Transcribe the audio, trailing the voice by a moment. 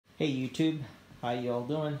Hey YouTube, how you all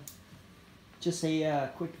doing? Just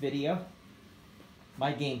a quick video.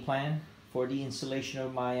 My game plan for the installation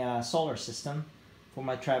of my solar system for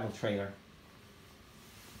my travel trailer.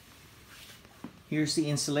 Here's the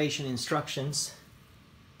installation instructions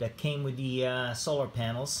that came with the solar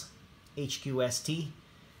panels, HQST.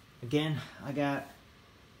 Again, I got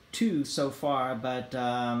two so far, but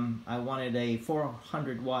I wanted a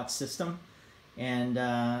 400 watt system, and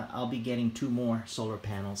I'll be getting two more solar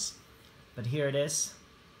panels. But here it is.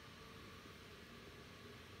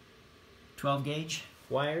 12 gauge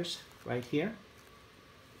wires right here.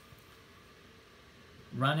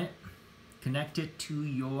 Run it, connect it to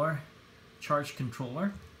your charge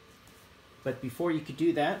controller. But before you could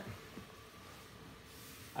do that,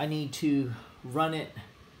 I need to run it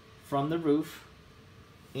from the roof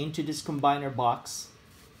into this combiner box.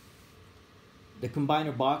 The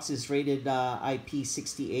combiner box is rated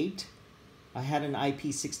IP68. I had an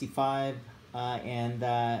IP65 and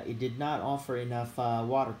it did not offer enough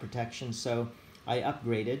water protection, so I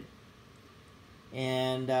upgraded.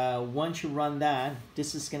 And once you run that,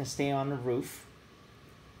 this is going to stay on the roof.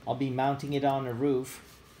 I'll be mounting it on the roof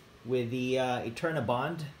with the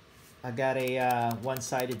Eternabond. I got a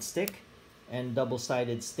one-sided stick and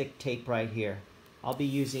double-sided stick tape right here. I'll be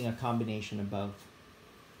using a combination of both.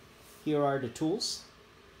 Here are the tools.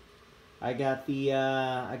 I got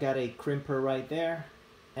a crimper right there,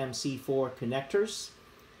 MC4 connectors,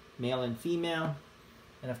 male and female,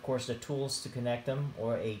 and of course the tools to connect them,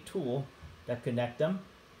 or a tool that connect them.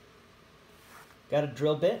 Got a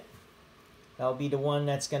drill bit. That'll be the one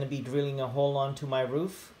that's going to be drilling a hole onto my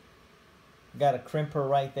roof. Got a crimper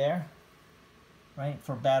right there, right,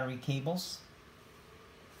 for battery cables.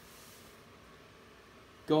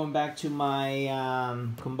 Going back to my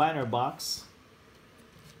combiner box,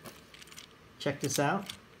 check this out,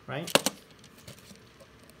 right?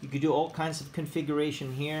 You could do all kinds of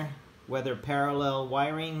configuration here, whether parallel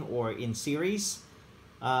wiring or in series,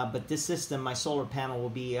 but this system, my solar panel, will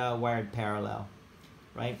be wired parallel,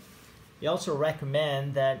 right? They also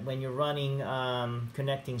recommend that when you're running,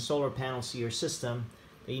 connecting solar panels to your system,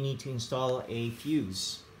 that you need to install a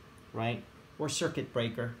fuse, right? Or circuit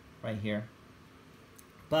breaker right here.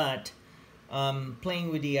 But playing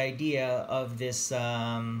with the idea of this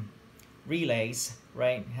relays,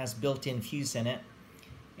 right, has built-in fuse in it,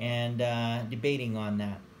 and debating on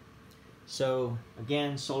that. So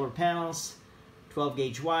again, solar panels, 12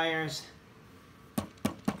 gauge wires,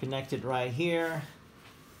 connected right here,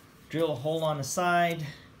 drill a hole on the side,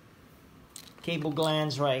 cable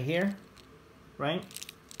glands right here, right?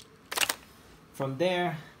 From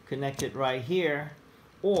there, connect it right here,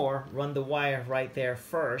 or run the wire right there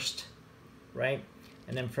first, right?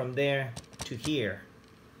 And then from there to here,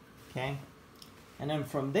 okay? And then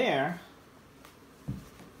from there,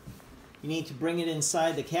 you need to bring it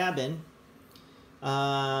inside the cabin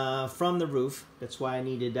from the roof. That's why I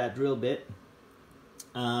needed that drill bit.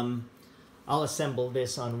 I'll assemble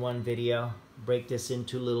this on one video, break this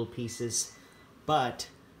into little pieces. But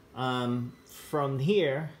from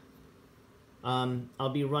here,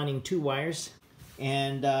 I'll be running two wires,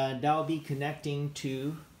 and that'll be connecting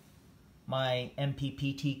to my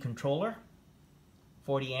MPPT controller,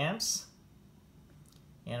 40 amps.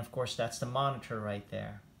 And of course, that's the monitor right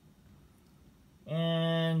there.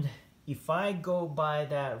 And if I go by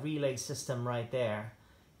that relay system right there,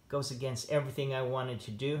 it goes against everything I wanted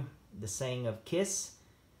to do. The saying of KISS,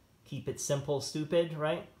 keep it simple, stupid,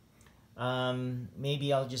 right?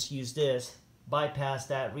 Maybe I'll just use this, bypass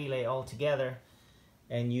that relay altogether,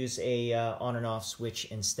 and use a on and off switch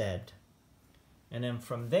instead. And then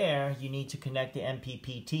from there, you need to connect the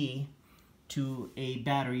MPPT to a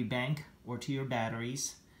battery bank or to your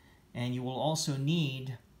batteries, and you will also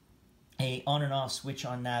need a on and off switch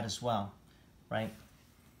on that as well, right?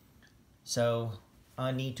 So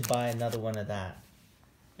I need to buy another one of that.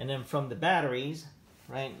 And then from the batteries,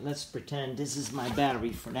 right, let's pretend this is my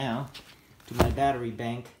battery for now, to my battery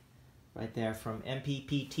bank right there. From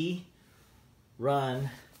MPPT, run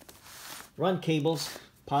cables,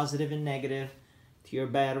 positive and negative, to your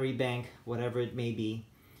battery bank, whatever it may be.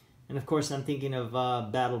 And of course, I'm thinking of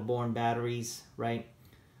battle-born batteries, right?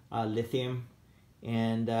 Lithium.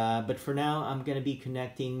 And but for now, I'm going to be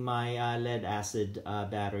connecting my lead-acid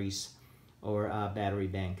batteries, or battery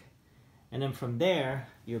bank. And then from there,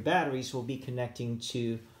 your batteries will be connecting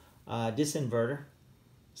to this inverter,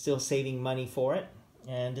 still saving money for it.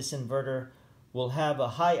 And this inverter will have a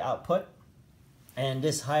high output. And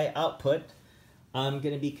this high output, I'm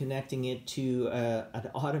going to be connecting it to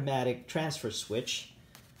an automatic transfer switch,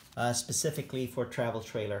 specifically for travel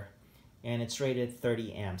trailer. And it's rated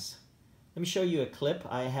 30 amps. Let me show you a clip.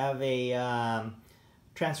 I have a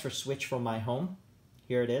transfer switch for my home.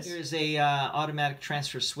 Here it is. Here's a automatic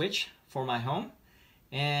transfer switch for my home,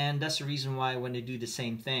 and that's the reason why I want to do the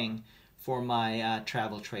same thing for my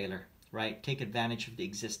travel trailer, right? Take advantage of the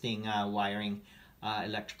existing wiring,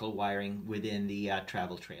 electrical wiring within the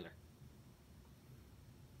travel trailer.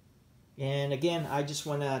 And again, I just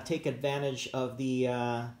want to take advantage of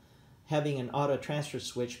the having an auto transfer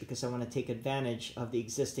switch because I want to take advantage of the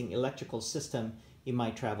existing electrical system in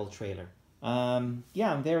my travel trailer.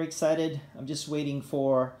 Yeah, I'm very excited. I'm just waiting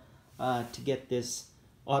for to get this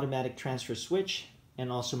automatic transfer switch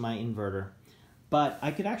and also my inverter. But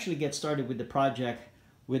I could actually get started with the project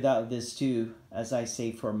without this too, as I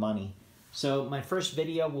save for money. So my first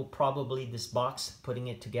video will probably this box, putting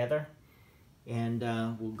it together, and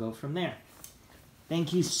we'll go from there.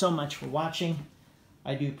 Thank you so much for watching.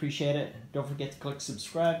 I do appreciate it. Don't forget to click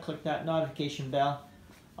subscribe, click that notification bell.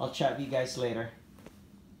 I'll chat with you guys later.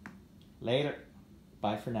 Later.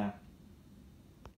 Bye for now.